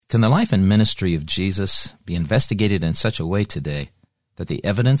Can the life and ministry of Jesus be investigated in such a way today that the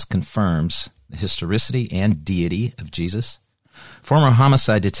evidence confirms the historicity and deity of Jesus? Former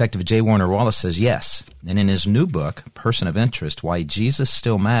homicide detective J. Warner Wallace says yes, and in his new book, Person of Interest, Why Jesus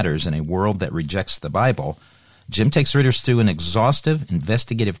Still Matters in a World That Rejects the Bible, Jim takes readers through an exhaustive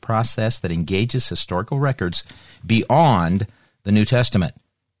investigative process that engages historical records beyond the New Testament.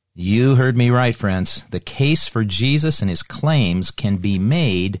 You heard me right, friends. The case for Jesus and his claims can be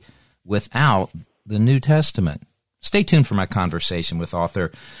made without the New Testament. Stay tuned for my conversation with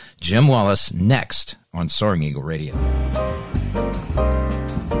author Jim Wallace next on Soaring Eagle Radio.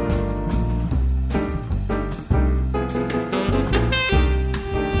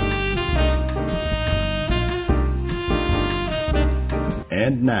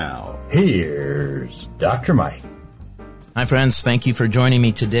 And now, here's Dr. Mike. Hi, friends. Thank you for joining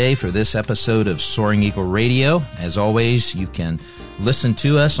me today for this episode of Soaring Eagle Radio. As always, you can listen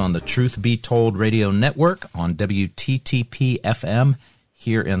to us on the Truth Be Told Radio Network on WTTP-FM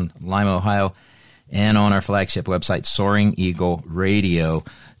here in Lima, Ohio, and on our flagship website,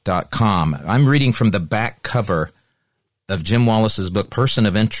 SoaringEagleRadio.com. I'm reading from the back cover of Jim Wallace's book, Person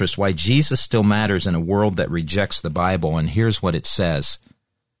of Interest, Why Jesus Still Matters in a World That Rejects the Bible, and here's what it says.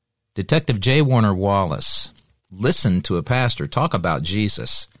 Detective J. Warner Wallace listened to a pastor talk about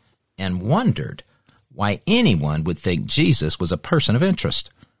Jesus and wondered why anyone would think Jesus was a person of interest.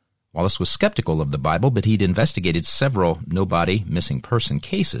 Wallace was skeptical of the Bible, but he'd investigated several no-body missing person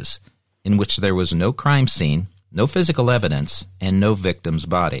cases in which there was no crime scene, no physical evidence, and no victim's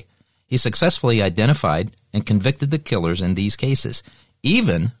body. He successfully identified and convicted the killers in these cases,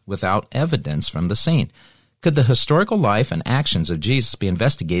 even without evidence from the scene. Could the historical life and actions of Jesus be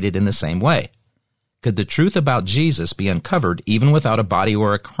investigated in the same way? Could the truth about Jesus be uncovered even without a body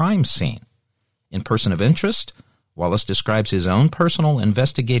or a crime scene? In Person of Interest, Wallace describes his own personal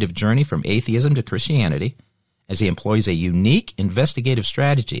investigative journey from atheism to Christianity as he employs a unique investigative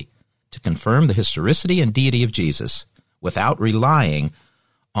strategy to confirm the historicity and deity of Jesus without relying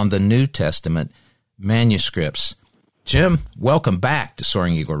on the New Testament manuscripts. Jim, welcome back to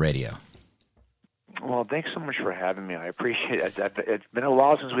Soaring Eagle Radio. Well, thanks so much for having me. I appreciate it. It's been a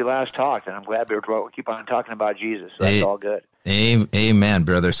while since we last talked, and I'm glad we keep on talking about Jesus. So that's all good. Amen,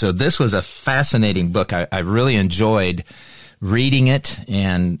 brother. So this was a fascinating book. I really enjoyed reading it,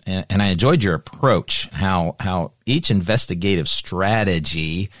 and I enjoyed your approach, how each investigative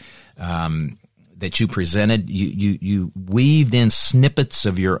strategy that you presented, you weaved in snippets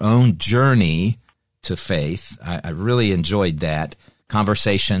of your own journey to faith. I really enjoyed that.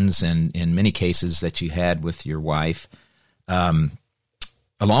 Conversations and in many cases that you had with your wife, along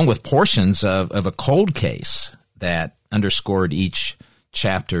with portions of a cold case that underscored each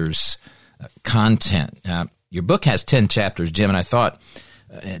chapter's content. Your book has 10 chapters, Jim, and I thought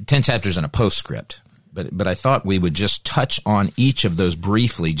 10 chapters in a postscript, but I thought we would just touch on each of those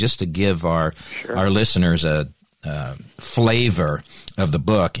briefly just to give our listeners a flavor of the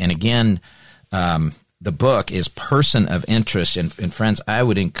book. And again, the book is Person of Interest. And friends, I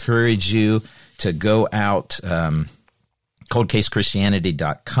would encourage you to go out,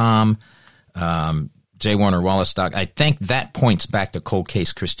 coldcasechristianity.com, jwarnerwallace.com. I think that points back to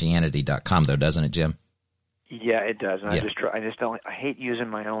coldcasechristianity.com, though, doesn't it, Jim? Yeah, it does. And yeah. I hate using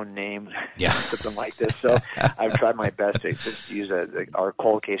my own name, yeah. something like this. So I've tried my best to just use our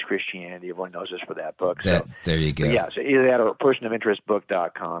Cold Case Christianity. Everyone knows us for that book. There you go. Yeah, so either that or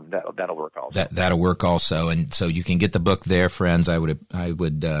personofinterestbook.com. That'll work also. That'll work also. And so you can get the book there, friends. I would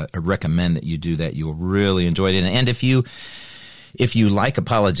recommend that you do that. You'll really enjoy it. And if you like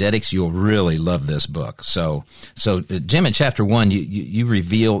apologetics, you'll really love this book. So Jim, in chapter 1, you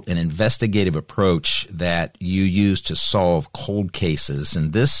reveal an investigative approach that you use to solve cold cases,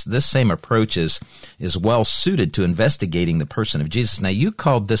 and this same approach is well suited to investigating the person of Jesus. Now, you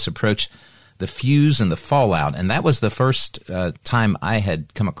called this approach the fuse and the fallout, and that was the first time I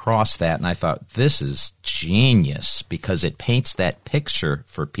had come across that, and I thought, this is genius because it paints that picture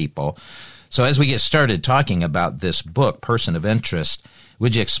for people. So as we get started talking about this book, Person of Interest,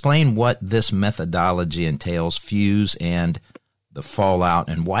 would you explain what this methodology entails, fuse and the fallout,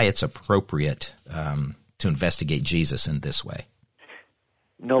 and why it's appropriate to investigate Jesus in this way?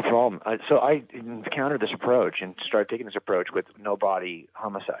 No problem. So I encountered this approach and started taking this approach with no-body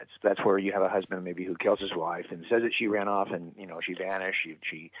homicides. That's where you have a husband maybe who kills his wife and says that she ran off and, she vanished.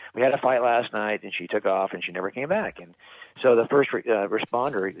 We had a fight last night and she took off and she never came back. And so the first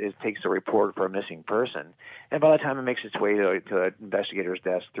responder takes the report for a missing person. And by the time it makes its way to an investigator's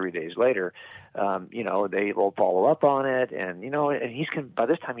desk 3 days later, they will follow up on it. And, and by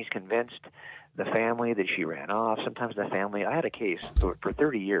this time he's convinced the family that she ran off. Sometimes the family. I had a case for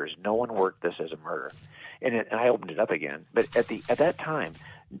 30 years. No one worked this as a murder, and I opened it up again. But at that time,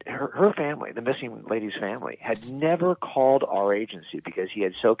 her family, the missing lady's family, had never called our agency because he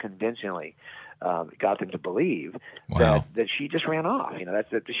had so convincingly got them to believe that she just ran off.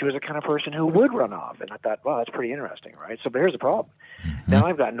 That she was the kind of person who would run off. And I thought, well, that's pretty interesting, right? So, but here's the problem. Mm-hmm. Now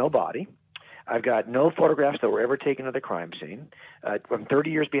I've got no body. I've got no photographs that were ever taken of the crime scene. I'm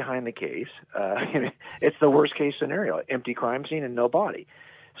 30 years behind the case. It's the worst case scenario: empty crime scene and no body.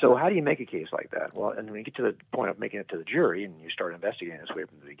 So how do you make a case like that? Well, and when you get to the point of making it to the jury and you start investigating this way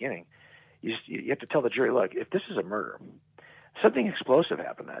from the beginning, you have to tell the jury, look, if this is a murder, something explosive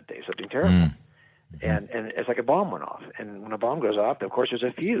happened that day, something terrible. Mm. And it's like a bomb went off. And when a bomb goes off, of course, there's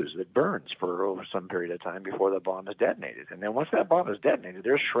a fuse that burns for over some period of time before the bomb is detonated. And then once that bomb is detonated,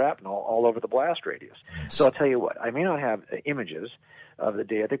 there's shrapnel all over the blast radius. So I'll tell you what, I may not have images of the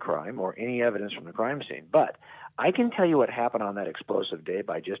day of the crime or any evidence from the crime scene, but I can tell you what happened on that explosive day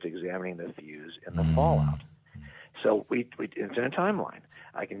by just examining the fuse and the fallout. So it's in a timeline.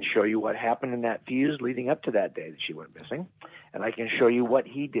 I can show you what happened in that fuse leading up to that day that she went missing, and I can show you what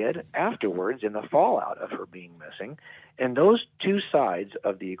he did afterwards in the fallout of her being missing. And those two sides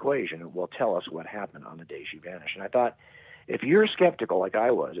of the equation will tell us what happened on the day she vanished. And I thought, if you're skeptical like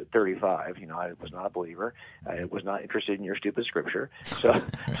I was at 35, I was not a believer. I was not interested in your stupid scripture.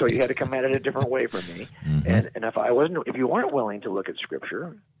 So you had to come at it a different way from me. Mm-hmm. And if you weren't willing to look at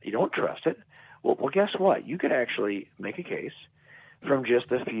scripture, you don't trust it. Well, guess what? You could actually make a case from just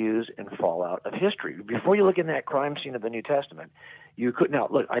the fuse and fallout of history. Before you look in that crime scene of the New Testament, you could. Now,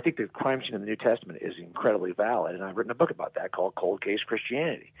 look, I think the crime scene of the New Testament is incredibly valid, and I've written a book about that called Cold Case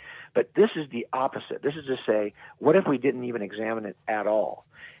Christianity. But this is the opposite. This is to say, what if we didn't even examine it at all?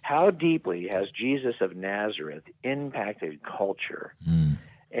 How deeply has Jesus of Nazareth impacted culture? Mm.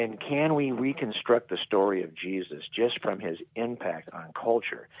 And can we reconstruct the story of Jesus just from his impact on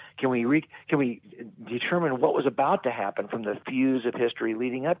culture? Can we determine what was about to happen from the fuse of history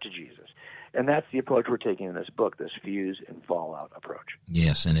leading up to Jesus? And that's the approach we're taking in this book, this fuse and fallout approach.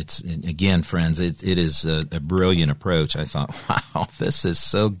 Yes, and again, friends, it is a brilliant approach. I thought, wow, this is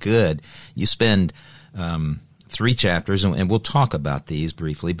so good. You spend 3 chapters, and we'll talk about these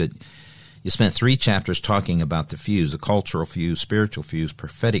briefly, but you spent 3 chapters talking about the fuse, the cultural fuse, spiritual fuse,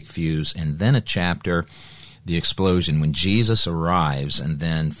 prophetic fuse, and then a chapter, the explosion, when Jesus arrives, and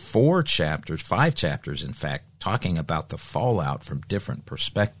then 5 chapters, in fact, talking about the fallout from different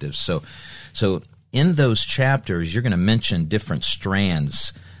perspectives. So in those chapters, you're going to mention different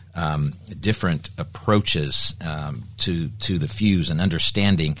strands, different approaches to the fuse and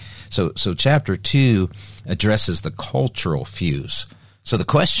understanding. So chapter 2 addresses the cultural fuse. So the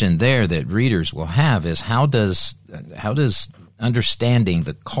question there that readers will have is how does understanding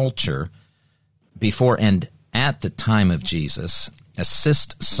the culture before and at the time of Jesus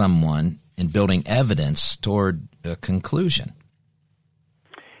assist someone in building evidence toward a conclusion?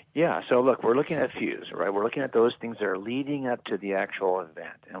 Yeah, so look, we're looking at fuse, right? We're looking at those things that are leading up to the actual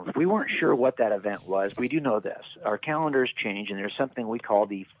event. And if we weren't sure what that event was, we do know this. Our calendars change, and there's something we call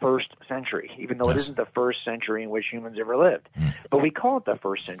the first century, even though it isn't the first century in which humans ever lived. But we call it the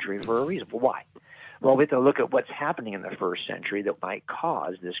first century for a reason. Well, why? Well, we have to look at what's happening in the first century that might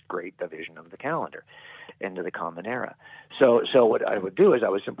cause this great division of the calendar into the common era. So what I would do is I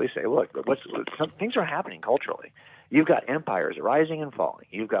would simply say, look, some things are happening culturally. You've got empires rising and falling.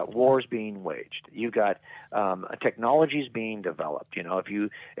 You've got wars being waged. You've got technologies being developed.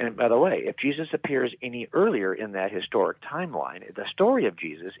 And by the way, if Jesus appears any earlier in that historic timeline, the story of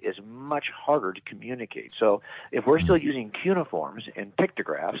Jesus is much harder to communicate. So if we're still using cuneiforms and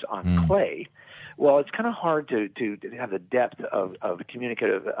pictographs on clay, well, it's kind of hard to have the depth of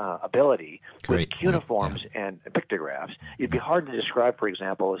communicative ability with cuneiforms and pictographs. It'd be hard to describe, for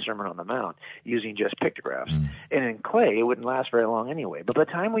example, a Sermon on the Mount using just pictographs. And in clay, it wouldn't last very long anyway. But by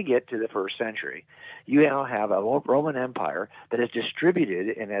the time we get to the first century, you now have a Roman Empire that has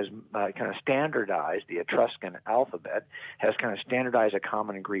distributed and has kind of standardized the Etruscan alphabet, has kind of standardized a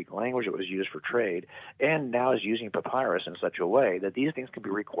common Greek language that was used for trade, and now is using papyrus in such a way that these things can be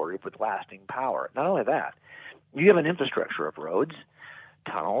recorded with lasting power. Not only that, you have an infrastructure of roads,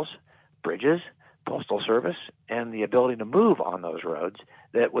 tunnels, bridges, postal service, and the ability to move on those roads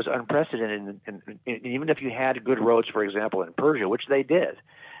that was unprecedented. And even if you had good roads, for example, in Persia, which they did,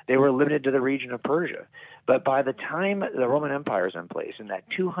 they were limited to the region of Persia. But by the time the Roman Empire is in place, in that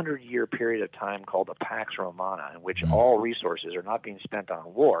 200-year period of time called the Pax Romana, in which all resources are not being spent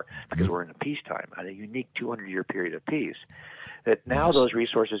on war because we're in a peacetime, a unique 200-year period of peace, that now those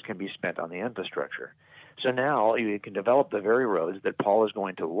resources can be spent on the infrastructure. So now you can develop the very roads that Paul is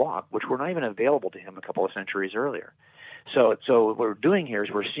going to walk, which were not even available to him a couple of centuries earlier. So what we're doing here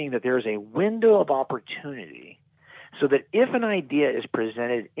is we're seeing that there is a window of opportunity, so that if an idea is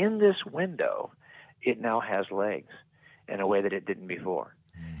presented in this window, it now has legs in a way that it didn't before.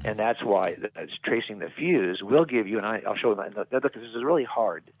 And that's why tracing the fuse will give you, and I'll show you, this is really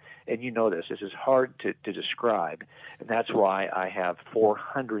hard, and you know this is hard to describe, and that's why I have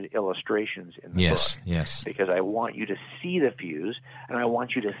 400 illustrations in the book. Yes. Because I want you to see the fuse, and I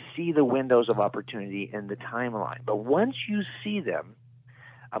want you to see the windows of opportunity in the timeline. But once you see them,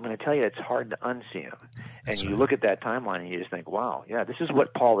 I'm going to tell you it's hard to unsee them. And you look at that timeline and you just think, wow, yeah, this is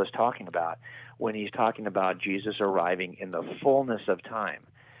what Paul is talking about when he's talking about Jesus arriving in the fullness of time.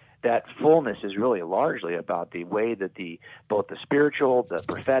 That fullness is really largely about the way that both the spiritual, the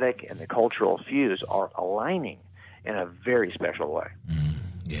prophetic, and the cultural fuse are aligning in a very special way.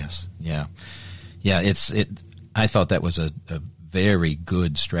 Yes, yeah. I thought that was a very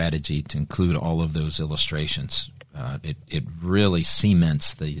good strategy to include all of those illustrations. It really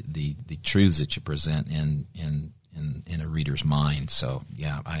cements the truths that you present in a reader's mind. So,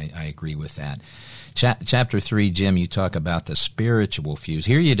 yeah, I agree with that. Chapter 3, Jim, you talk about the spiritual fuse.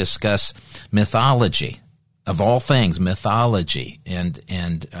 Here you discuss mythology, of all things, mythology.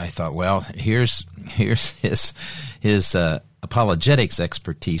 And I thought, well, here's his apologetics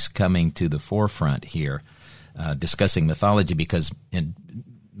expertise coming to the forefront here, discussing mythology, because in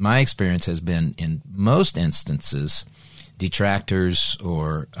my experience has been, in most instances, detractors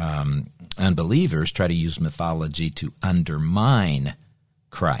or unbelievers try to use mythology to undermine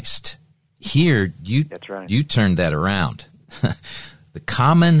Christ. Here, That's right. You turned that around. The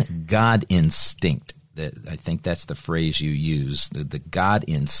common God instinct, I think that's the phrase you use, the God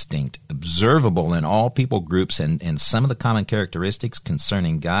instinct, observable in all people groups, and some of the common characteristics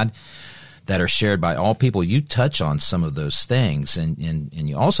concerning God that are shared by all people. You touch on some of those things, and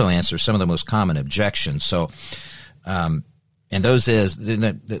you also answer some of the most common objections. So, and those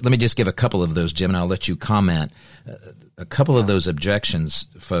let me just give a couple of those, Jim, and I'll let you comment. A couple of those objections,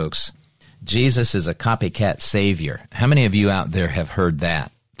 folks. Jesus is a copycat savior. How many of you out there have heard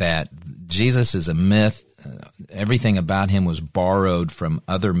that Jesus is a myth? Everything about him was borrowed from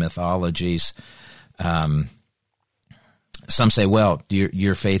other mythologies. Some say, well,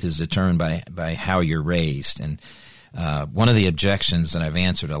 your faith is determined by how you're raised. And one of the objections that I've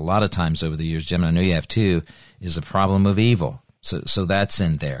answered a lot of times over the years, Jim, and I know you have too, is the problem of evil. So that's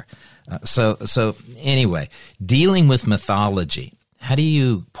in there. So anyway, dealing with mythology, how do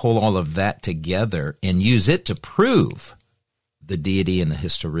you pull all of that together and use it to prove the deity and the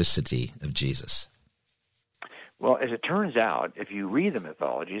historicity of Jesus? Well, as it turns out, if you read the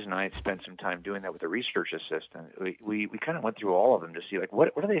mythologies, and I had spent some time doing that with a research assistant, we kind of went through all of them to see, like,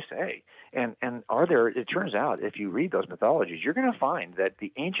 what do they say? And it turns out, if you read those mythologies, you're going to find that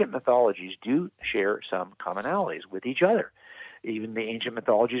the ancient mythologies do share some commonalities with each other. Even the ancient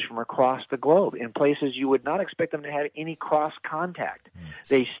mythologies from across the globe, in places you would not expect them to have any cross contact,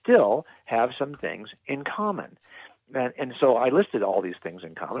 they still have some things in common. And so I listed all these things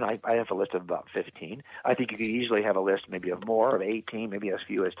in common. I have a list of about 15. I think you could easily have a list maybe of more, of 18, maybe as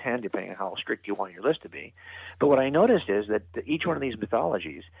few as 10, depending on how strict you want your list to be. But what I noticed is that each one of these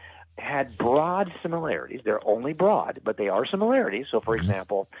mythologies had broad similarities. They're only broad, but they are similarities. So, for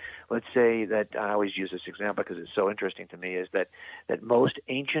example, let's say that, I always use this example because it's so interesting to me, is that most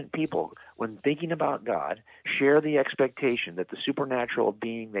ancient people, when thinking about God, share the expectation that the supernatural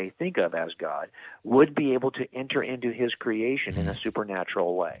being they think of as God would be able to enter into his creation in a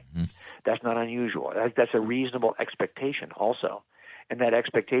supernatural way. That's not unusual. That's a reasonable expectation also. And that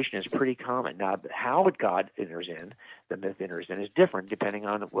expectation is pretty common. Now, how God enters in, the myth enters in, is different depending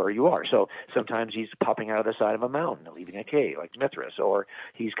on where you are. So sometimes he's popping out of the side of a mountain, leaving a cave, like Mithras, or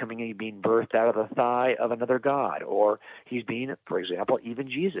he's being birthed out of the thigh of another god, or he's being, for example, even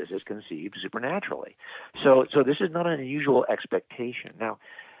Jesus is conceived supernaturally. So this is not an unusual expectation. Now,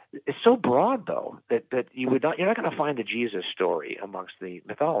 it's so broad, though, that you're not going to find the Jesus story amongst the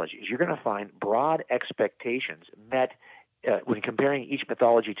mythologies. You're going to find broad expectations met when comparing each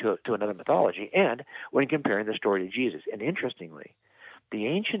mythology to another mythology, and when comparing the story to Jesus. And interestingly, the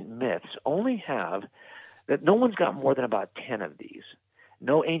ancient myths only have that no one's got more than about 10 of these.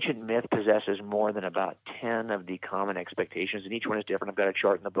 No ancient myth possesses more than about 10 of the common expectations, and each one is different. I've got a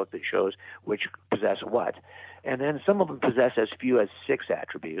chart in the book that shows which possess what. And then some of them possess as few as 6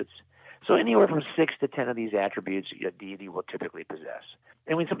 attributes. So anywhere from 6 to 10 of these attributes a deity will typically possess.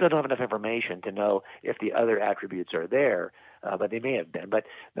 And we sometimes don't have enough information to know if the other attributes are there, but they may have been. But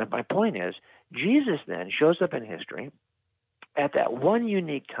my point is, Jesus then shows up in history at that one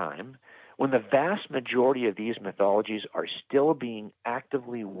unique time when the vast majority of these mythologies are still being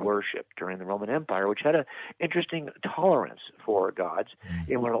actively worshipped during the Roman Empire, which had an interesting tolerance for gods.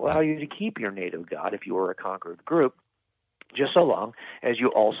 It would allow you to keep your native god if you were a conquered group, just so long as you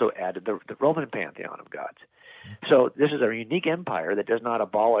also added the Roman pantheon of gods. So this is a unique empire that does not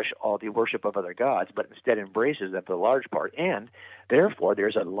abolish all the worship of other gods, but instead embraces them for the large part. And therefore,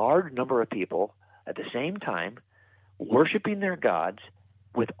 there's a large number of people at the same time worshiping their gods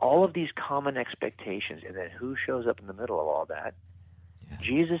with all of these common expectations. And then who shows up in the middle of all that? Yeah.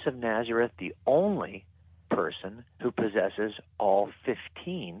 Jesus of Nazareth, the only person who possesses all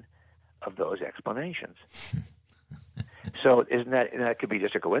 15 of those explanations. So isn't that could be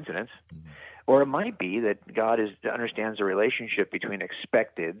just a coincidence? Or it might be that God understands the relationship between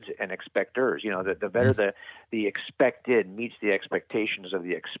expecteds and expectors. You know, the better the expected meets the expectations of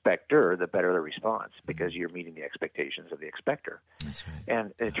the expector, the better the response, because you're meeting the expectations of the expector. That's right.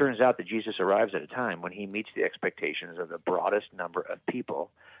 And it turns out that Jesus arrives at a time when he meets the expectations of the broadest number of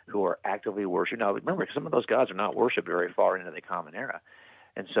people who are actively worshiping. Now, remember, some of those gods are not worshipped very far into the Common Era.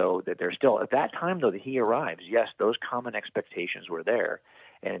 And so that they're still, at that time, though, that he arrives, yes, those common expectations were there.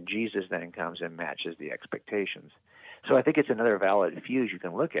 And Jesus then comes and matches the expectations. So I think it's another valid fuse you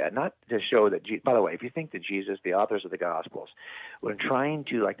can look at, not to show that, by the way, if you think that Jesus, the authors of the Gospels, when trying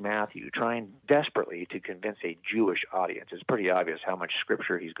to, like Matthew, trying desperately to convince a Jewish audience, it's pretty obvious how much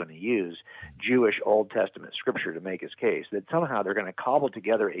scripture he's going to use, Jewish Old Testament scripture, to make his case, that somehow they're going to cobble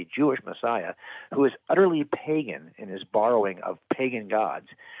together a Jewish Messiah who is utterly pagan in his borrowing of pagan gods,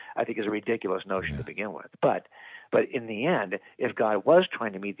 I think is a ridiculous notion to begin with. But in the end, if God was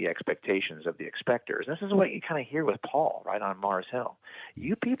trying to meet the expectations of the expectors, this is what you kind of hear with Paul right on Mars Hill.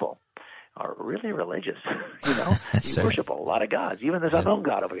 You people are really religious, you know. You worship a lot of gods, even this unknown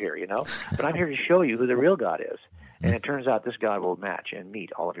God over here, you know. But I'm here to show you who the real God is. And it turns out this God will match and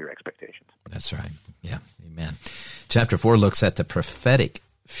meet all of your expectations. That's right. Yeah. Amen. Chapter 4 looks at the prophetic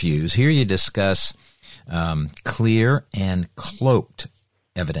fuse. Here you discuss clear and cloaked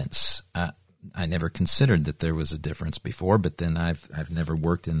evidence. I never considered that there was a difference before, but then I've never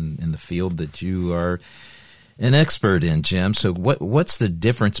worked in the field that you are an expert in, Jim. So what's the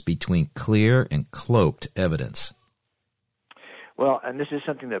difference between clear and cloaked evidence? Well, and this is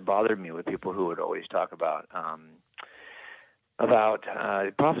something that bothered me with people who would always talk about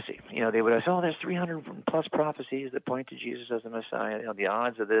prophecy. You know, they would say, "Oh, there's 300 plus prophecies that point to Jesus as the Messiah. You know, the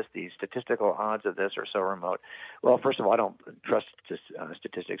odds of this, the statistical odds of this, are so remote." Well, first of all, I don't trust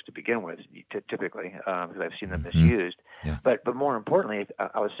statistics to begin with, typically, because I've seen them misused. Yeah. But more importantly,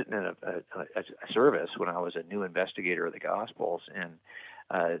 I was sitting in a service when I was a new investigator of the Gospels, and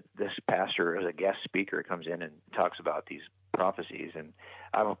this pastor, as a guest speaker, comes in and talks about these prophecies. And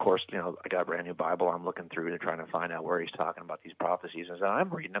I'm, of course, you know, I got a brand new Bible. I'm looking through to trying to find out where he's talking about these prophecies. And so I'm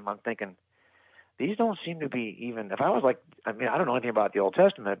reading them. I'm thinking, these don't seem to be even, if I was like, I mean, I don't know anything about the Old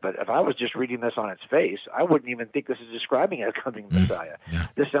Testament, but if I was just reading this on its face, I wouldn't even think this is describing a coming Messiah. Yeah.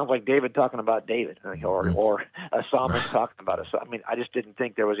 This sounds like David talking about David, or a psalmist talking about a psalm. I mean, I just didn't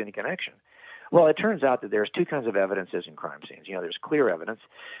think there was any connection. Well, it turns out that there's two kinds of evidences in crime scenes. You know, there's clear evidence,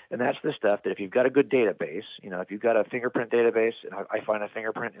 and that's the stuff that if you've got a good database, you know, if you've got a fingerprint database, and I find a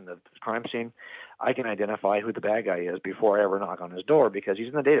fingerprint in the crime scene, I can identify who the bad guy is before I ever knock on his door because he's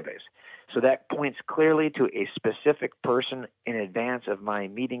in the database. So that points clearly to a specific person in advance of my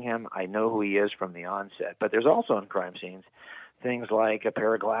meeting him. I know who he is from the onset. But there's also in crime scenes things like a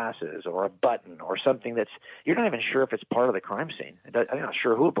pair of glasses or a button or something that's, you're not even sure if it's part of the crime scene. I'm not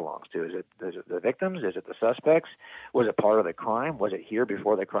sure who it belongs to. Is it the victims? Is it the suspects? Was it part of the crime? Was it here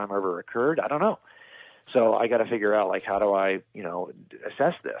before the crime ever occurred? I don't know. So I got to figure out, like, how do I, you know,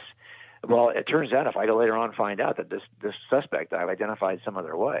 assess this? Well, it turns out if I go later on and find out that this suspect I've identified some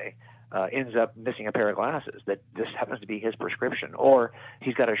other way ends up missing a pair of glasses, that this happens to be his prescription, or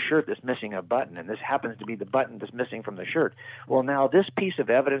he's got a shirt that's missing a button, and this happens to be the button that's missing from the shirt. Well, now this piece of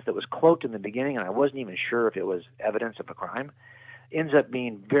evidence that was cloaked in the beginning, and I wasn't even sure if it was evidence of a crime, ends up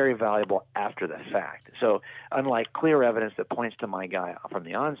being very valuable after the fact. So unlike clear evidence that points to my guy from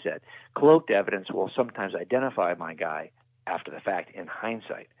the onset, cloaked evidence will sometimes identify my guy after the fact in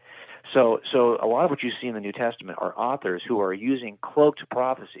hindsight. So a lot of what you see in the New Testament are authors who are using cloaked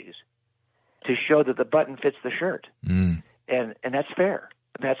prophecies to show that the button fits the shirt. And that's fair.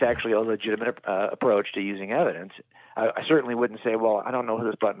 That's actually a legitimate approach to using evidence. I certainly wouldn't say, well, I don't know who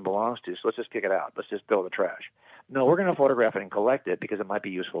this button belongs to, so let's just kick it out. Let's just throw the trash. No, we're going to photograph it and collect it because it might be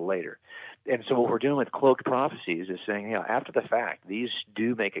useful later. And so what we're doing with cloaked prophecies is saying, you know, after the fact, these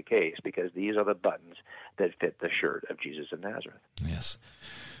do make a case because these are the buttons that fit the shirt of Jesus of Nazareth. Yes.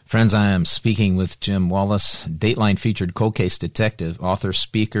 Friends, I am speaking with Jim Wallace, Dateline featured cold case detective, author,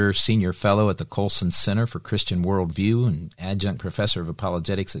 speaker, senior fellow at the Colson Center for Christian Worldview, and adjunct professor of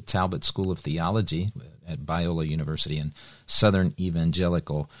apologetics at Talbot School of Theology at Biola University and Southern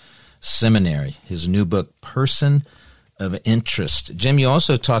Evangelical Seminary. His new book, Person of Interest. Jim, you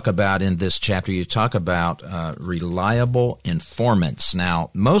also talk about in this chapter, you talk about reliable informants.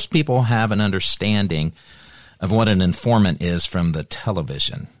 Now, most people have an understanding of what an informant is from the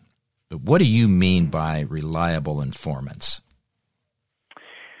television. But what do you mean by reliable informants?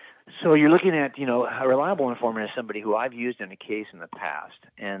 So you're looking at, a reliable informant is somebody who I've used in a case in the past,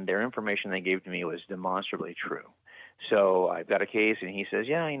 and their information they gave to me was demonstrably true. So I've got a case, and he says,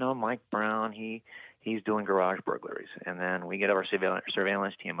 Mike Brown, he's doing garage burglaries. And then we get our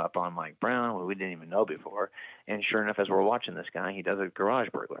surveillance team up on Mike Brown, who we didn't even know before. And sure enough, as we're watching this guy, he does a garage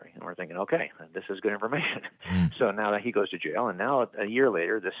burglary. And we're thinking, okay, this is good information. So now that he goes to jail, and now a year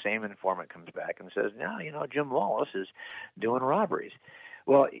later, the same informant comes back and says, Jim Wallace is doing robberies.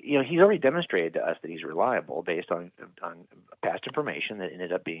 Well, he's already demonstrated to us that he's reliable based on past information that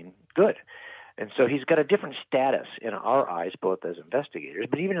ended up being good. And so he's got a different status in our eyes, both as investigators,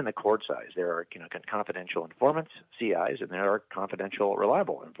 but even in the court's eyes. There are confidential informants, CIs, and there are confidential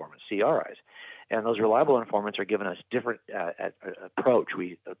reliable informants, CRIs. And those reliable informants are given us different approach.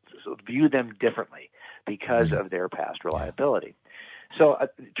 We view them differently because of their past reliability. So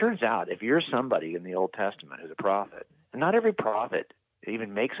it turns out if you're somebody in the Old Testament who's a prophet, and not every prophet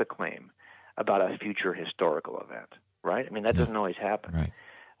even makes a claim about a future historical event, right? I mean, that doesn't always happen. Right.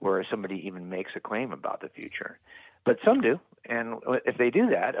 Where somebody even makes a claim about the future. But some do, and if they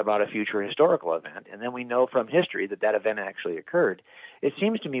do that about a future historical event, and then we know from history that that event actually occurred, it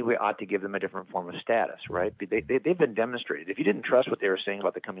seems to me we ought to give them a different form of status, right? They've been demonstrated. If you didn't trust what they were saying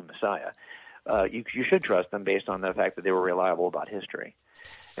about the coming Messiah, you should trust them based on the fact that they were reliable about history.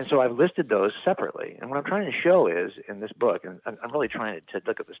 And so I've listed those separately. And what I'm trying to show is, in this book, and I'm really trying to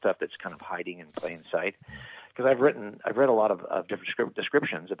look at the stuff that's kind of hiding in plain sight, because I've read a lot of different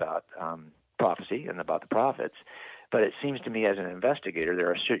descriptions about prophecy and about the prophets, but it seems to me as an investigator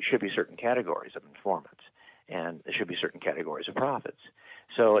there should be certain categories of informants, and there should be certain categories of prophets.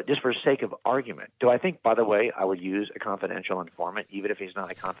 So just for sake of argument, do I think, by the way, I would use a confidential informant even if he's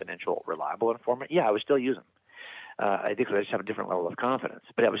not a confidential, reliable informant? Yeah, I would still use him. I think I just have a different level of confidence,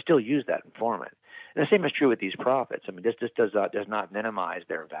 but I would still use that informant. And the same is true with these prophets. I mean, this does not minimize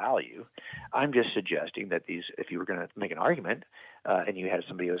their value. I'm just suggesting that if you were going to make an argument and you had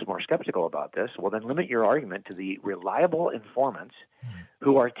somebody who was more skeptical about this, well, then limit your argument to the reliable informants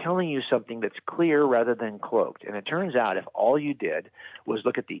who are telling you something that's clear rather than cloaked. And it turns out if all you did was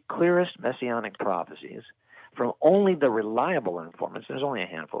look at the clearest messianic prophecies from only the reliable informants, there's only a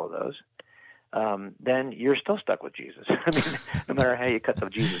handful of those, then you're still stuck with Jesus. I mean, no matter how you cut the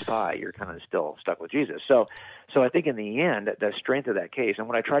Jesus pie, you're kind of still stuck with Jesus. So I think in the end, the strength of that case, and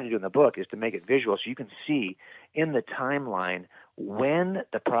what I try to do in the book is to make it visual so you can see in the timeline when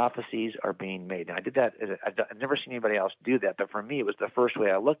the prophecies are being made. Now, I did that. I've never seen anybody else do that, but for me, it was the first way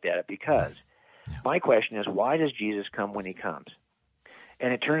I looked at it because my question is, why does Jesus come when he comes?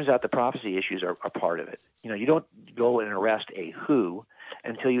 And it turns out the prophecy issues are part of it. You don't go and arrest a who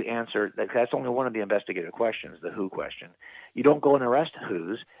until you answer, that's only one of the investigative questions, the who question. You don't go and arrest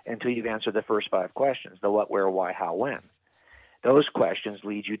who's until you've answered the first 5 questions, the what, where, why, how, when. Those questions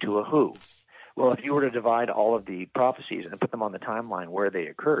lead you to a who. Well, if you were to divide all of the prophecies and put them on the timeline where they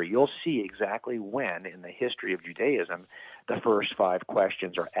occur, you'll see exactly when in the history of Judaism the first 5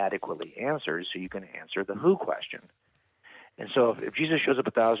 questions are adequately answered so you can answer the who question. And so if Jesus shows up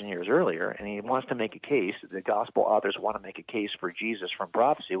 1,000 years earlier and he wants to make a case, the gospel authors want to make a case for Jesus from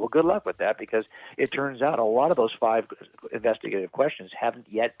prophecy, well, good luck with that because it turns out a lot of those 5 investigative questions haven't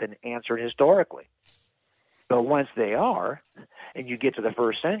yet been answered historically. But once they are, and you get to the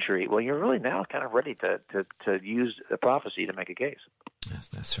 1st century, well, you're really now kind of ready to use the prophecy to make a case. Yes,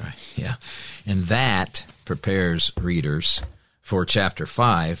 that's right, yeah. And that prepares readers for chapter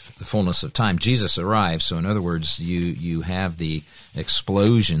 5, the fullness of time. Jesus arrives, so in other words, you have the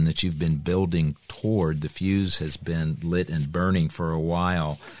explosion that you've been building toward. The fuse has been lit and burning for a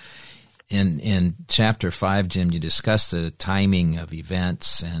while. In chapter 5, Jim, you discuss the timing of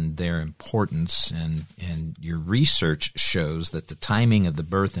events and their importance, and your research shows that the timing of the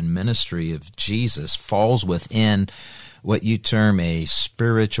birth and ministry of Jesus falls within what you term a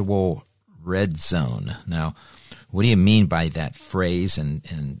spiritual red zone. Now, what do you mean by that phrase,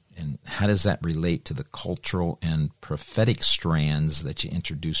 and how does that relate to the cultural and prophetic strands that you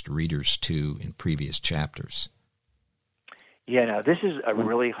introduced readers to in previous chapters? Yeah, now this is a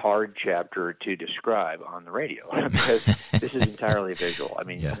really hard chapter to describe on the radio because this is entirely visual. I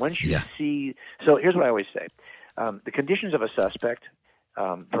mean, once you see, so here's what I always say. The conditions of a suspect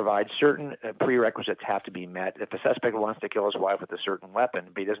provide certain prerequisites have to be met. If a suspect wants to kill his wife with a certain weapon,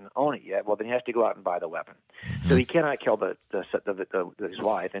 but he doesn't own it yet, well, then he has to go out and buy the weapon. Mm-hmm. So he cannot kill his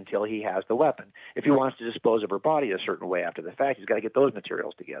wife until he has the weapon. If he wants to dispose of her body a certain way after the fact, he's got to get those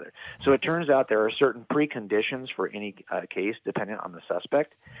materials together. So it turns out there are certain preconditions for any case, depending on the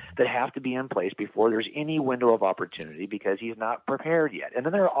suspect, that have to be in place before there's any window of opportunity because he's not prepared yet. And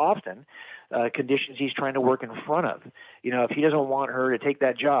then there are often conditions he's trying to work in front of. You know, if he doesn't want her to take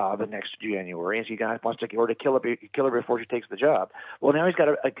that job next January, and he wants to kill her before she takes the job, well, now he's got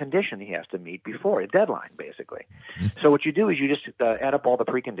a condition he has to meet before, a deadline, basically. Mm-hmm. So what you do is you just add up all the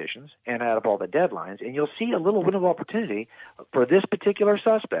preconditions and add up all the deadlines, and you'll see a little window of opportunity for this particular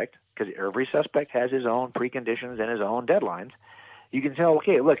suspect, because every suspect has his own preconditions and his own deadlines. You can tell,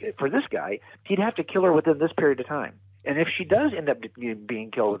 okay, look, for this guy, he'd have to kill her within this period of time. And if she does end up being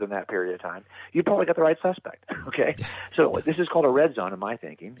killed within that period of time, you probably got the right suspect, okay? So this is called a red zone in my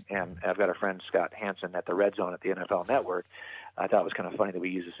thinking, and I've got a friend, Scott Hansen, at the Red Zone at the NFL Network. I thought it was kind of funny that we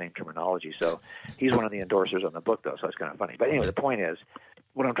use the same terminology. So he's one of the endorsers on the book, though, so it's kind of funny. But anyway, the point is,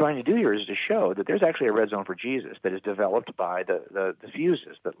 what I'm trying to do here is to show that there's actually a red zone for Jesus that is developed by the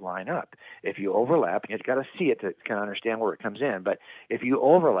fuses that line up. If you overlap, you've got to see it to kind of understand where it comes in, but if you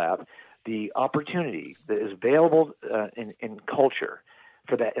overlap, the opportunity that is available in culture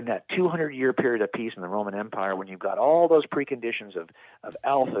for that in that 200-year period of peace in the Roman Empire, when you've got all those preconditions of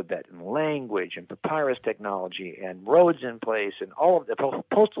alphabet and language and papyrus technology and roads in place and all of the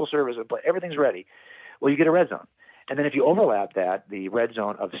postal service in place, everything's ready. Well, you get a red zone. And then if you overlap that, the red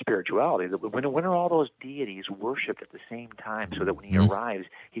zone of spirituality, when are all those deities worshipped at the same time so that when he arrives,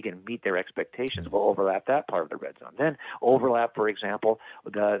 he can meet their expectations? We'll overlap that part of the red zone. Then overlap, for example,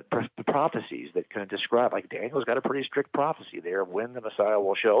 the prophecies that kind of describe, like Daniel's got a pretty strict prophecy there of when the Messiah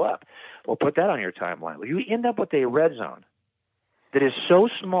will show up. Well, put that on your timeline. Well, you end up with a red zone that is so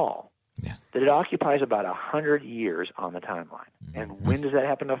small that it occupies about 100 years on the timeline. And when does that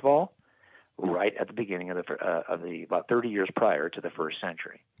happen to fall? Right at the beginning of the about 30 years prior to the first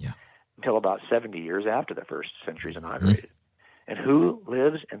century, until about 70 years after the first century is inaugurated. And who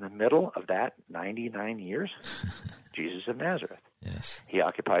lives in the middle of that 99 years? Jesus of Nazareth. Yes, he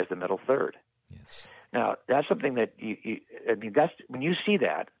occupies the middle third. Yes. Now that's something that that's when you see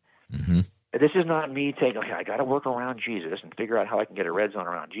that. Mm-hmm. This is not me saying, okay, I got to work around Jesus and figure out how I can get a red zone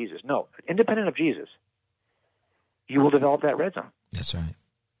around Jesus. No, independent of Jesus, you will develop that red zone. That's right.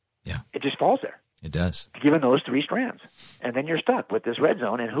 Yeah. It just falls there. It does. Given those three strands. And then you're stuck with this red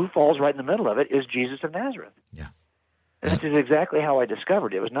zone, and who falls right in the middle of it is Jesus of Nazareth. Yeah. And this is exactly how I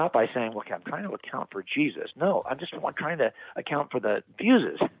discovered it. It was not by saying, look, I'm trying to account for Jesus. No, I'm just trying to account for the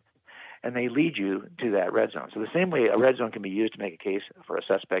fuses. And they lead you to that red zone. So the same way a red zone can be used to make a case for a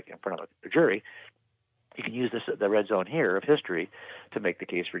suspect in front of a jury, you can use the red zone here of history to make the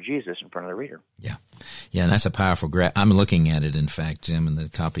case for Jesus in front of the reader. Yeah. Yeah, and that's a powerful I'm looking at it, in fact, Jim, in the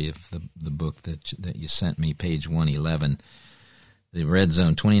copy of the book that you sent me, page 111. The red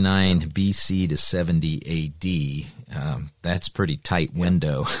zone, 29 BC to 70 AD. That's pretty tight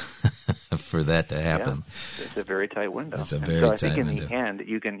window for that to happen. Yeah, it's a very tight window. It's a very tight window. So I think in the end,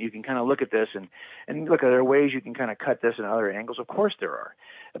 you can kind of look at this and look, are there ways you can kind of cut this in other angles? Of course there are.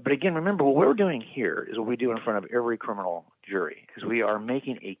 But again, remember, what we're doing here is what we do in front of every criminal jury, is we are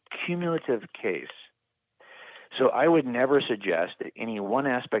making a cumulative case. So I would never suggest that any one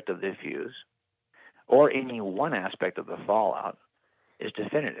aspect of the fuse or any one aspect of the fallout is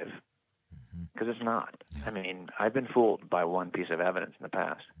definitive, because it's not. I mean, I've been fooled by one piece of evidence in the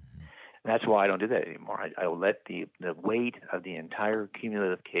past. That's why I don't do that anymore. I will let the weight of the entire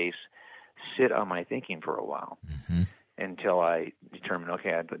cumulative case sit on my thinking for a while. Mm-hmm. Until I determine,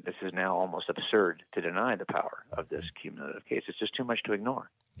 okay, this is now almost absurd to deny the power of this cumulative case. It's just too much to ignore.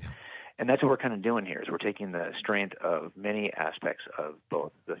 Yeah. And that's what we're kind of doing here, is we're taking the strength of many aspects of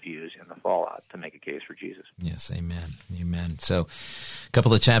both the fuse and the fallout to make a case for Jesus. Yes, amen. Amen. So a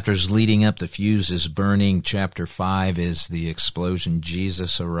couple of chapters leading up, the fuse is burning. Chapter 5 is the explosion.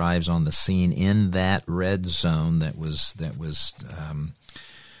 Jesus arrives on the scene in that red zone that was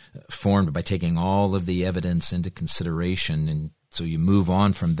formed by taking all of the evidence into consideration. And so you move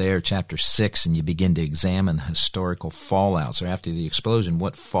on from there, chapter 6, and you begin to examine the historical fallout. So after the explosion,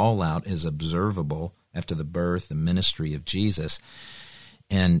 what fallout is observable after the birth, the ministry of Jesus?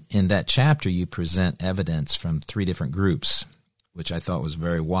 And in that chapter, you present evidence from 3 different groups, which I thought was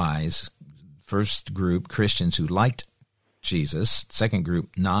very wise. First group, Christians who liked Jesus. Second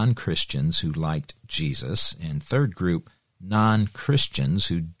group, non-Christians who liked Jesus. And third group, non-Christians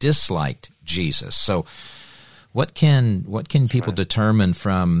who disliked Jesus. So what can people determine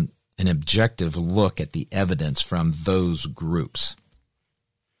from an objective look at the evidence from those groups?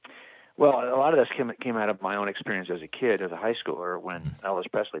 Well, a lot of this came out of my own experience as a kid, as a high schooler, when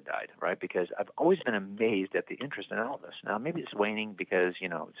Elvis Presley died, right? Because I've always been amazed at the interest in Elvis. Now, maybe it's waning because,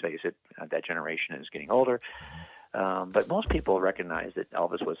 let's face it, that generation is getting older. But most people recognize that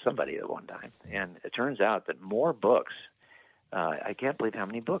Elvis was somebody at one time. And it turns out that more books, I can't believe how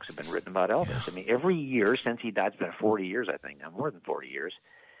many books have been written about Elvis. I mean, every year since he died, it's been 40 years, I think now, more than 40 years.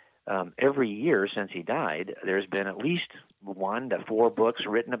 Every year since he died, there's been at least 1 to 4 books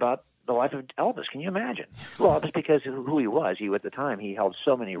written about the life of Elvis. Can you imagine? Well, it's because of who he was. At the time, he held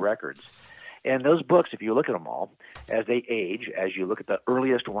so many records. And those books, if you look at them all, as they age, as you look at the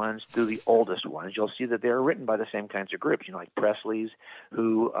earliest ones through the oldest ones, you'll see that they're written by the same kinds of groups, like Presleys,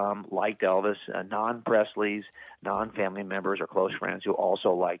 who liked Elvis, non-Presleys, non-family members or close friends who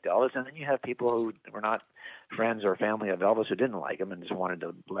also liked Elvis. And then you have people who were not friends or family of Elvis who didn't like him and just wanted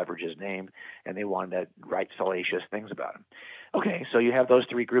to leverage his name, and they wanted to write salacious things about him. Okay, so you have those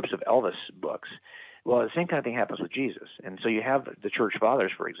 3 groups of Elvis books. Well, the same kind of thing happens with Jesus. And so you have the church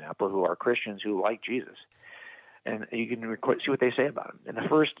fathers, for example, who are Christians who like Jesus. And you can see what they say about him. And the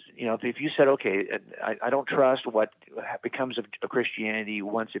first, if you said, okay, I don't trust what becomes of Christianity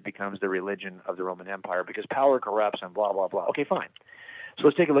once it becomes the religion of the Roman Empire because power corrupts and blah, blah, blah. Okay, fine. So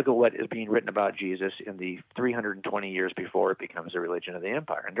let's take a look at what is being written about Jesus in the 320 years before it becomes the religion of the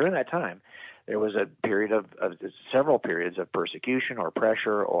empire. And during that time, there was a period of several periods of persecution or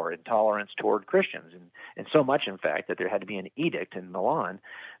pressure or intolerance toward Christians. And so much, in fact, that there had to be an edict in Milan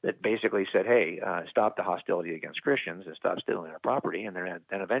that basically said, hey, stop the hostility against Christians and stop stealing their property. And then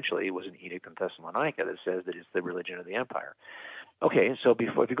eventually it was an edict in Thessalonica that says that it's the religion of the empire. Okay, so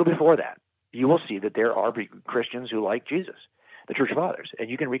if you go before that, you will see that there are Christians who like Jesus, the church fathers, and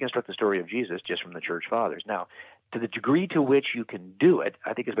you can reconstruct the story of Jesus just from the church fathers. Now, to the degree to which you can do it,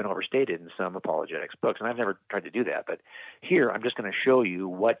 I think has been overstated in some apologetics books, and I've never tried to do that. But here, I'm just going to show you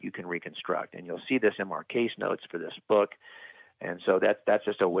what you can reconstruct, and you'll see this in our case notes for this book. And so that's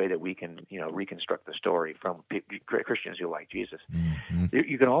just a way that we can, reconstruct the story from Christians who like Jesus. Mm-hmm.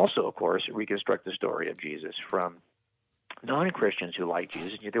 You can also, of course, reconstruct the story of Jesus from non-Christians who like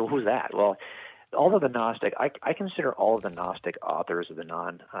Jesus. And you think, well, who's that? Well, all of the Gnostic, I consider all of the Gnostic authors of the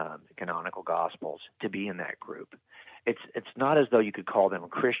non-canonical Gospels to be in that group. It's not as though you could call them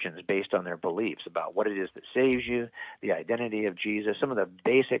Christians based on their beliefs about what it is that saves you, the identity of Jesus, some of the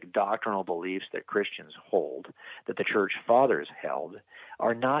basic doctrinal beliefs that Christians hold, that the church fathers held,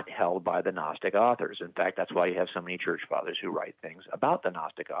 are not held by the Gnostic authors. In fact, that's why you have so many church fathers who write things about the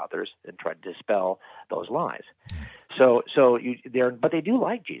Gnostic authors and try to dispel those lies. But they do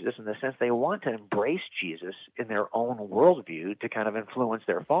like Jesus in the sense they want to embrace Jesus in their own worldview to kind of influence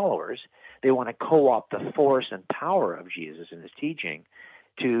their followers. They want to co-opt the force and power of Jesus and his teaching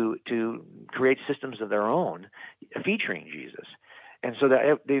to create systems of their own featuring Jesus. And so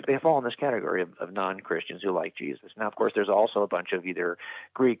they fall in this category of non-Christians who like Jesus. Now, of course, there's also a bunch of either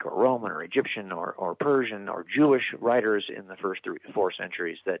Greek or Roman or Egyptian or Persian or Jewish writers in the first 3 to 4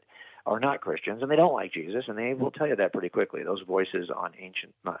 centuries that are not Christians, and they don't like Jesus, and they will tell you that pretty quickly. Those voices on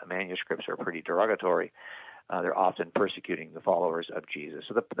ancient manuscripts are pretty derogatory. They're often persecuting the followers of Jesus.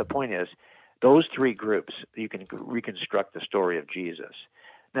 So the point is, those 3 groups, you can reconstruct the story of Jesus.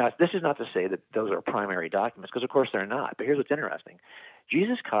 Now, this is not to say that those are primary documents, because of course they're not. But here's what's interesting.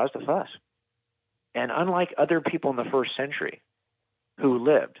 Jesus caused a fuss. And unlike other people in the first century who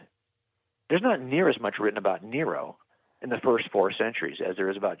lived, there's not near as much written about Nero in the first 4 centuries as there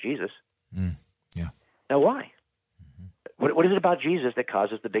is about Jesus. Yeah. Now, why? Mm-hmm. What is it about Jesus that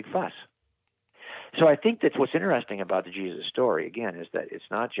causes the big fuss? So I think that's what's interesting about the Jesus story, again, is that it's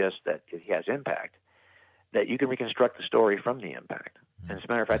not just that he has impact, that you can reconstruct the story from the impact. And as a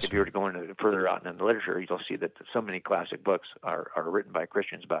matter of fact, if you were to go into further out in the literature, you'll see that so many classic books are written by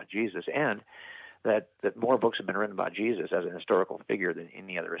Christians about Jesus, and that more books have been written about Jesus as an historical figure than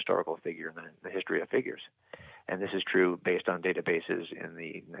any other historical figure in the history of figures. And this is true based on databases in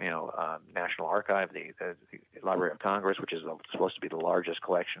the National Archive, the Library of Congress, which is supposed to be the largest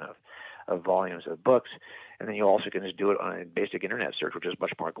collection of volumes of books. And then you also can just do it on a basic internet search, which is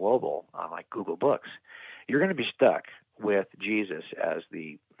much more global, like Google Books. You're going to be stuck with Jesus as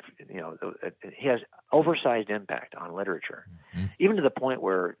he has oversized impact on literature, even to the point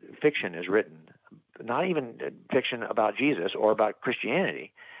where fiction is written, not even fiction about Jesus or about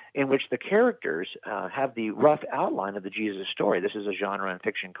Christianity, in which the characters have the rough outline of the Jesus story. This is a genre in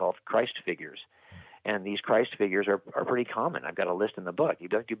fiction called Christ figures. And these Christ figures are pretty common. I've got a list in the book.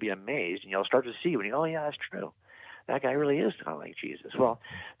 You'd be amazed, and you'll start to see when you go, oh, yeah, that's true. that guy really is kind of like Jesus. Well,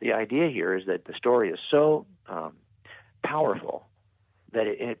 the idea here is that the story is so powerful that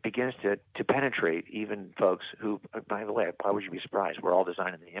it begins to penetrate even folks who, by the way, why would you be surprised? We're all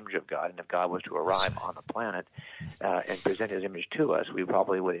designed in the image of God, and if God was to arrive on the planet and present his image to us, we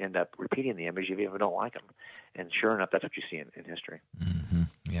probably would end up repeating the image even if we don't like him. And sure enough, that's what you see in history. Mm-hmm.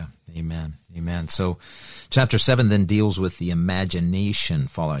 Yeah, amen, amen. So chapter 7 then deals with the imagination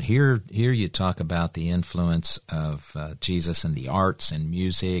fallout. Here you talk about the influence of Jesus in the arts and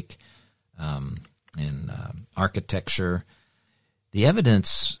music, in architecture. The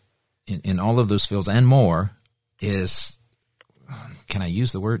evidence in all of those fields and more is, can I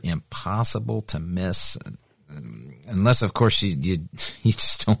use the word, impossible to miss, unless, of course, you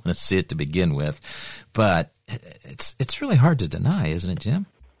just don't want to see it to begin with. But it's really hard to deny, isn't it, Jim?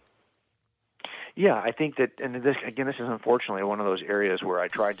 Yeah, I think that, and this is unfortunately one of those areas where I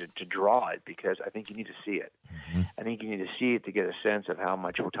tried to draw it because I think you need to see it. Mm-hmm. I think you need to see it to get a sense of how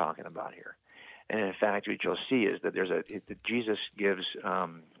much we're talking about here. And in fact, what you'll see is that that Jesus gives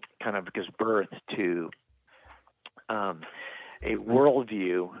gives birth to a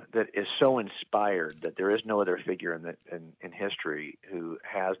worldview that is so inspired that there is no other figure in history who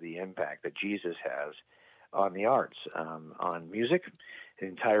has the impact that Jesus has on the arts, on music. The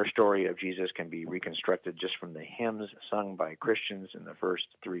entire story of Jesus can be reconstructed just from the hymns sung by Christians in the first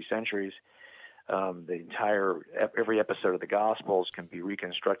 3 centuries. Every episode of the Gospels can be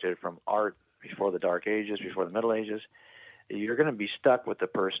reconstructed from art before the Dark Ages, before the Middle Ages. You're going to be stuck with the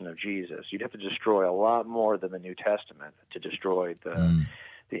person of Jesus. You'd have to destroy a lot more than the New Testament to destroy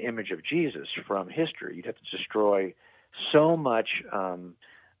the image of Jesus from history. You'd have to destroy so much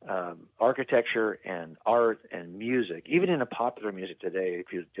architecture and art and music, even in a popular music today.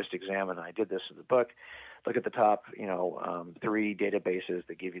 If you just examine, I did this in the book, look at the top, 3 databases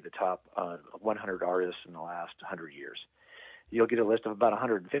that give you the top 100 artists in the last 100 years. You'll get a list of about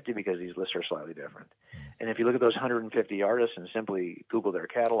 150 because these lists are slightly different. And if you look at those 150 artists and simply Google their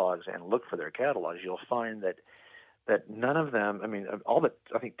catalogs and look for their catalogs, you'll find that none of them, all but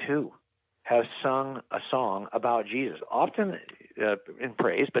I think 2, have sung a song about Jesus, often in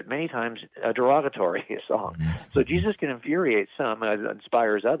praise, but many times a derogatory song. So Jesus can infuriate some and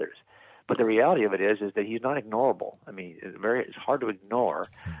inspires others. But the reality of it is that he's not ignorable. It's hard to ignore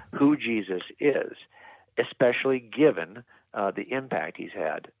who Jesus is, especially given the impact he's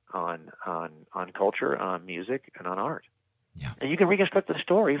had on culture, on music, and on art. Yeah. And you can reconstruct the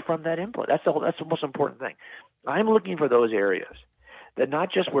story from that input. That's the most important thing. I'm looking for those areas that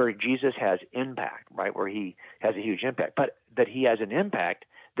not just where Jesus has impact, right, where he has a huge impact, but that he has an impact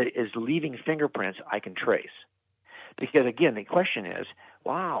that is leaving fingerprints I can trace. Because, again, the question is,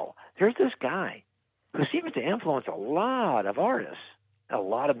 wow, there's this guy who seems to influence a lot of artists, a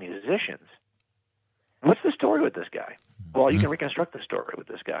lot of musicians. What's the story with this guy? Well, you can reconstruct the story with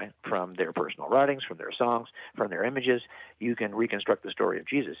this guy from their personal writings, from their songs, from their images. You can reconstruct the story of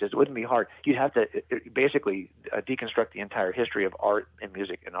Jesus. It wouldn't be hard. You'd have to basically deconstruct the entire history of art and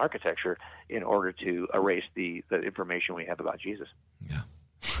music and architecture in order to erase the information we have about Jesus.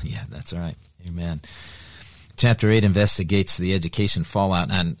 Yeah, that's right. Amen. Chapter 8 investigates the education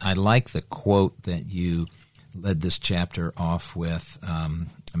fallout, and I like the quote that you led this chapter off with,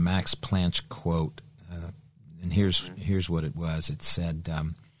 a Max Planck quote. And here's what it was. It said,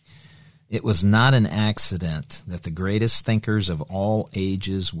 "It was not an accident that the greatest thinkers of all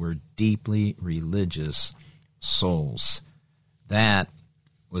ages were deeply religious souls." That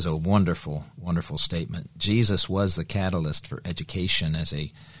was a wonderful, wonderful statement. Jesus was the catalyst for education as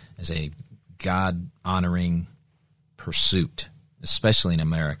a God-honoring pursuit, especially in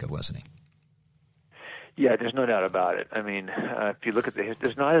America, wasn't he? Yeah, there's no doubt about it. If you look at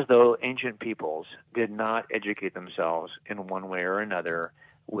it's not as though ancient peoples did not educate themselves in one way or another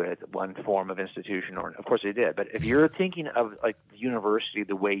with one form of institution, or of course they did. But if you're thinking of like university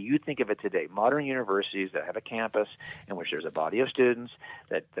the way you think of it today, modern universities that have a campus in which there's a body of students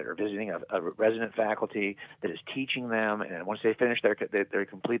that are visiting a resident faculty that is teaching them, and once they finish they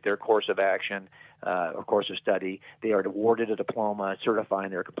complete their course of action or course of study, they are awarded a diploma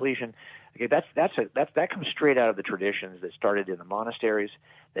certifying their completion. Okay, that comes straight out of the traditions that started in the monasteries,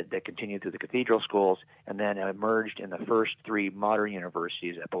 that continued through the cathedral schools, and then emerged in the first 3 modern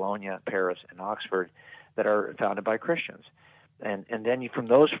universities at Bologna, Paris, and Oxford that are founded by Christians. And then from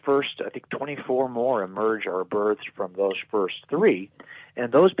those first, I think 24 more emerge or are birthed from those first 3,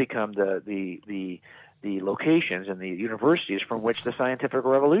 and those become the locations and the universities from which the scientific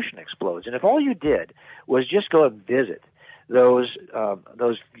revolution explodes. And if all you did was just go and visit those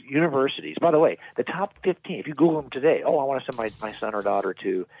universities. By the way, the top 15, if you Google them today, I want to send my son or daughter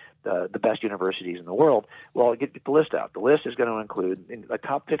to the best universities in the world. Well, get the list out. The list is going to include, in the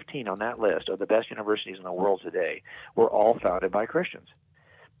top 15 on that list of the best universities in the world today were all founded by Christians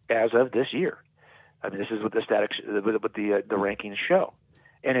as of this year. I mean, this is what the rankings show.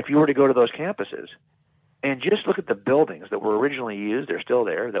 And if you were to go to those campuses and just look at the buildings that were originally used, they're still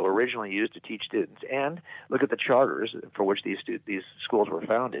there, that were originally used to teach students, and look at the charters for which these schools were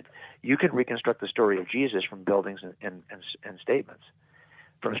founded, you can reconstruct the story of Jesus from buildings and statements,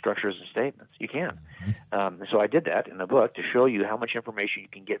 from structures and statements. You can. So I did that in the book to show you how much information you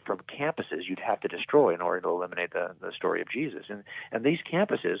can get from campuses you'd have to destroy in order to eliminate the story of Jesus. And these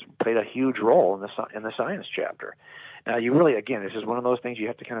campuses played a huge role in the science chapter. Now, you really, again, this is one of those things you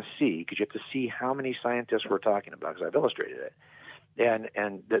have to kind of see, because you have to see how many scientists we're talking about, because I've illustrated it. And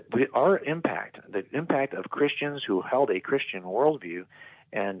our impact, the impact of Christians who held a Christian worldview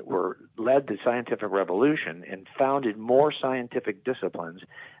and led the scientific revolution and founded more scientific disciplines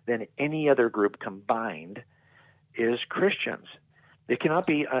than any other group combined, is Christians. It cannot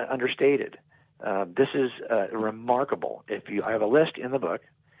be understated. This is remarkable. I have a list in the book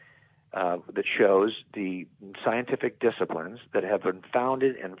that shows the scientific disciplines that have been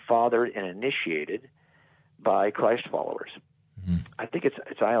founded and fathered and initiated by Christ followers. Mm-hmm. I think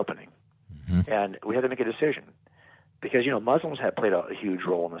it's eye-opening. Mm-hmm. And we have to make a decision. Because, Muslims have played a huge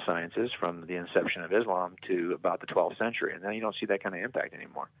role in the sciences from the inception of Islam to about the 12th century, and now you don't see that kind of impact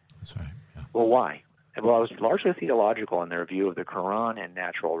anymore. That's right. Yeah. Well, why? Well, it was largely theological in their view of the Quran and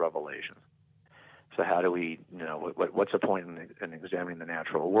natural revelation. So how do we, what's the point in examining the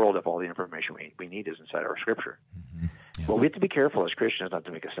natural world if all the information we need is inside our Scripture? Mm-hmm. Yeah. Well, we have to be careful as Christians not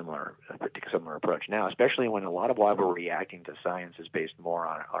to take a similar approach now, especially when a lot of why we're reacting to science is based more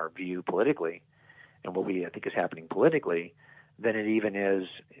on our view politically and what I think is happening politically than it even is,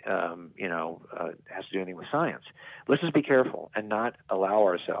 has to do anything with science. Let's just be careful and not allow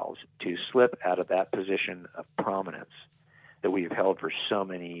ourselves to slip out of that position of prominence that we've held for so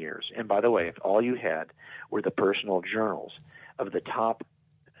many years. And by the way, if all you had were the personal journals of the top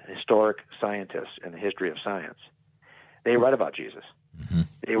historic scientists in the history of science, they write about Jesus. Mm-hmm.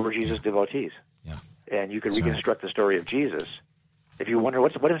 They were Jesus devotees. Yeah. And you could reconstruct the story of Jesus. If you wonder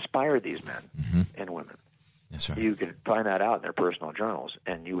what inspired these men mm-hmm. and women, that's right. You could find that out in their personal journals,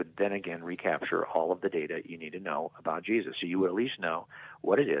 and you would then again recapture all of the data you need to know about Jesus. So you would at least know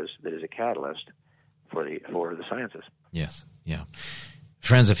what it is that is a catalyst for the sciences. Yes, yeah.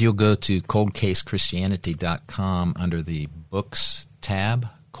 Friends, if you'll go to coldcasechristianity.com under the books tab,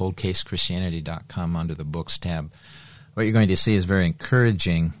 coldcasechristianity.com under the books tab, what you're going to see is very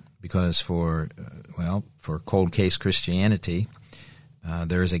encouraging, because for Cold Case Christianity,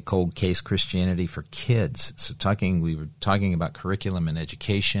 there is a Cold Case Christianity for kids. So we were talking about curriculum and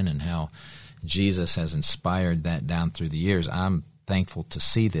education and how Jesus has inspired that down through the years. I'm thankful to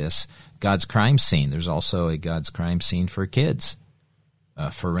see this. God's Crime Scene. There's also a God's Crime Scene for kids.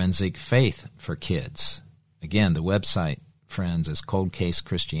 Forensic Faith for kids. Again, the website, friends, is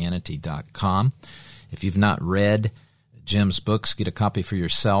coldcasechristianity.com. If you've not read Jim's books, get a copy for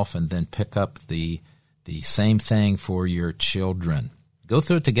yourself and then pick up the same thing for your children. Go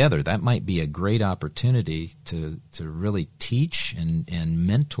through it together. That might be a great opportunity to really teach and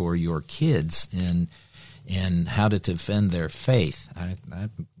mentor your kids in how to defend their faith.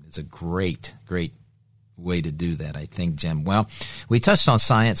 It's a great way to do that, I think, Jim. Well, we touched on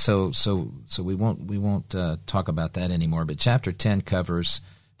science, so we won't talk about that anymore. But Chapter 10 covers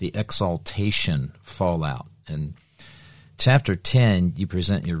the exaltation fallout. And Chapter 10, you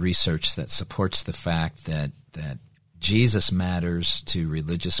present your research that supports the fact that Jesus matters to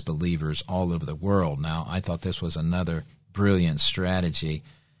religious believers all over the world. Now, I thought this was another brilliant strategy.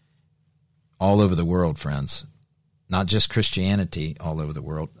 All over the world, friends. Not just Christianity all over the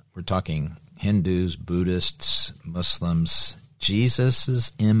world. We're talking Hindus, Buddhists, Muslims.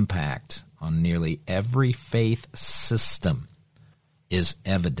 Jesus' impact on nearly every faith system is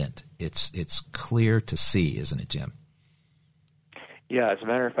evident. It's clear to see, isn't it, Jim? Yeah, as a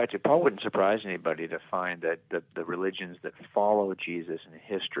matter of fact, it probably wouldn't surprise anybody to find that the religions that follow Jesus in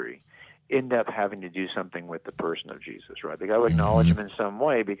history end up having to do something with the person of Jesus, right? They got to acknowledge him in some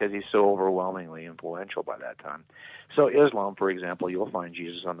way because he's so overwhelmingly influential by that time. So Islam, for example, you'll find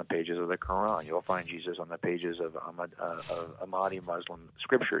Jesus on the pages of the Quran. You'll find Jesus on the pages of Ahmadi Muslim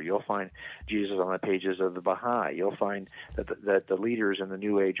scripture. You'll find Jesus on the pages of the Baha'i. You'll find that the leaders in the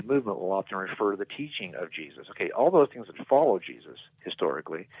New Age movement will often refer to the teaching of Jesus. Okay, all those things that follow Jesus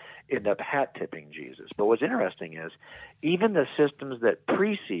historically end up hat-tipping Jesus. But what's interesting is even the systems that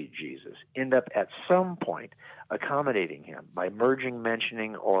precede Jesus end up at some point accommodating him by merging,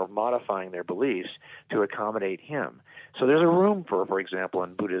 mentioning, or modifying their beliefs to accommodate him. So there's a room for example,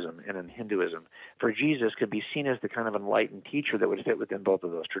 in Buddhism and in Hinduism, for Jesus could be seen as the kind of enlightened teacher that would fit within both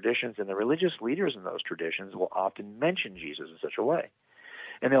of those traditions, and the religious leaders in those traditions will often mention Jesus in such a way.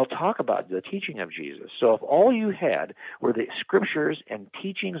 And they'll talk about the teaching of Jesus. So if all you had were the scriptures and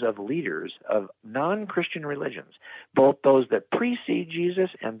teachings of leaders of non-Christian religions, both those that precede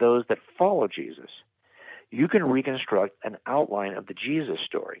Jesus and those that follow Jesus, you can reconstruct an outline of the Jesus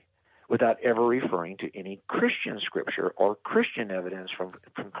story without ever referring to any Christian scripture or Christian evidence from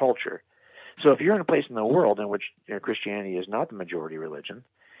culture. So if you're in a place in the world in which Christianity is not the majority religion,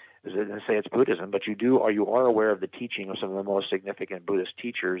 say it's Buddhism, but you are aware of the teaching of some of the most significant Buddhist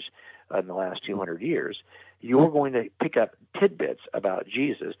teachers in the last 200 years, you're going to pick up tidbits about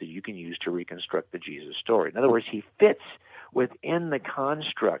Jesus that you can use to reconstruct the Jesus story. In other words, he fits within the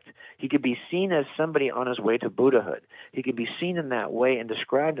construct. He could be seen as somebody on his way to Buddhahood. He could be seen in that way and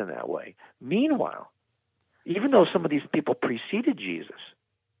described in that way. Meanwhile, even though some of these people preceded Jesus,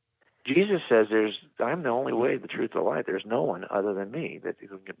 Jesus says, I'm the only way, the truth, the life. There's no one other than me that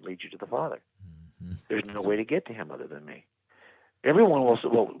can lead you to the Father. Mm-hmm. There's no way to get to him other than me. Everyone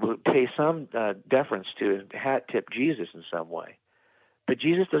will pay some deference to hat tip Jesus in some way, but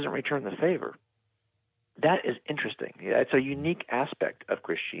Jesus doesn't return the favor. That is interesting. It's a unique aspect of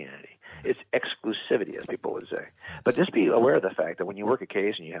Christianity. It's exclusivity, as people would say. But just be aware of the fact that when you work a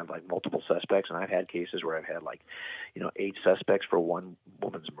case and you have like multiple suspects, and I've had cases where I've had 8 suspects for one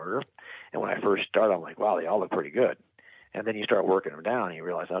woman's murder. And when I first started, I'm like, wow, they all look pretty good. And then you start working them down, and you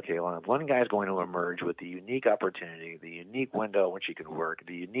realize, okay, well, one guy's going to emerge with the unique opportunity, the unique window in which he can work,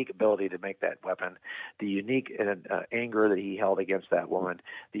 the unique ability to make that weapon, the unique anger that he held against that woman,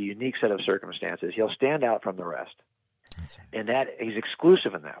 the unique set of circumstances. He'll stand out from the rest. That's right. And that he's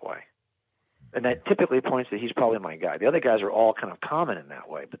exclusive in that way. And that typically points that he's probably my guy. The other guys are all kind of common in that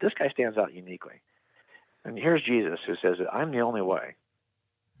way, but this guy stands out uniquely. And here's Jesus who says that I'm the only way.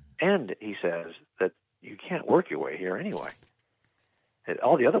 And he says that you can't work your way here anyway. And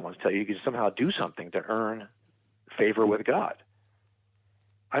all the other ones tell you can somehow do something to earn favor with God.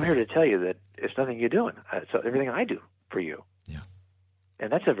 I'm here to tell you that it's nothing you're doing. It's everything I do for you. Yeah.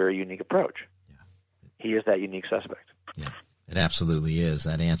 And that's a very unique approach. Yeah. He is that unique suspect. Yeah, it absolutely is.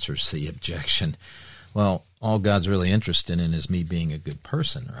 That answers the objection. Well, all God's really interested in is me being a good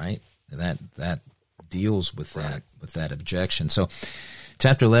person, right? That deals with that objection. So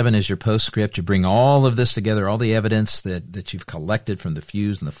Chapter 11 is your postscript. You bring all of this together, all the evidence that you've collected from the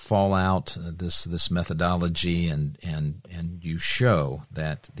fuse and the fallout, this methodology, and you show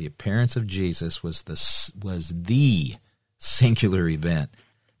that the appearance of Jesus was the singular event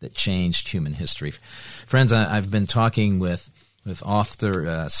that changed human history. Friends, I've been talking with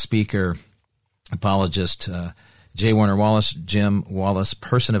author, speaker, apologist, J. Warner Wallace, Jim Wallace,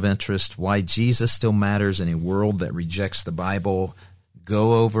 person of interest, why Jesus still matters in a world that rejects the Bible.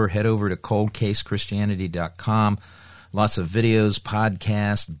 Head over to coldcasechristianity.com. Lots of videos,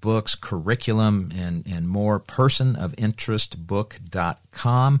 podcasts, books, curriculum, and more.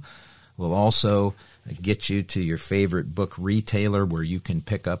 Personofinterestbook.com will also get you to your favorite book retailer where you can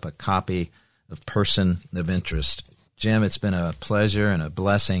pick up a copy of Person of Interest. Jim, it's been a pleasure and a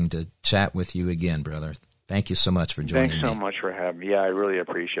blessing to chat with you again, brother. Thank you so much for joining me. Thanks so much for having me. Yeah, I really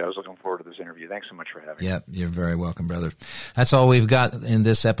appreciate it. I was looking forward to this interview. Thanks so much for having me. Yep, you're very welcome, brother. That's all we've got in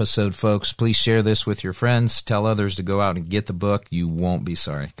this episode, folks. Please share this with your friends. Tell others to go out and get the book. You won't be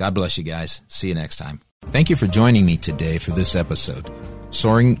sorry. God bless you guys. See you next time. Thank you for joining me today for this episode.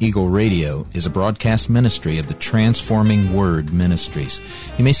 Soaring Eagle Radio is a broadcast ministry of the Transforming Word Ministries.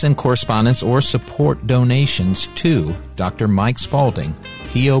 You may send correspondence or support donations to Dr. Mike Spaulding,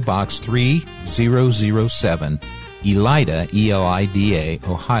 P.O. Box 3007, Elida, E-L-I-D-A,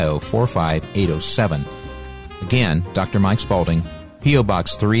 Ohio 45807. Again, Dr. Mike Spaulding, P.O.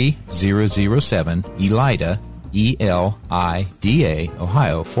 Box 3007, Elida, E-L-I-D-A,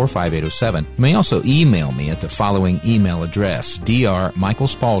 Ohio 45807. You may also email me at the following email address,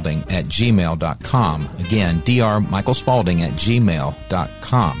 drmichaelspaulding@gmail.com. Again,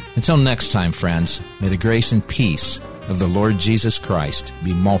 drmichaelspaulding@gmail.com. Until next time, friends, may the grace and peace of the Lord Jesus Christ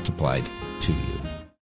be multiplied to you.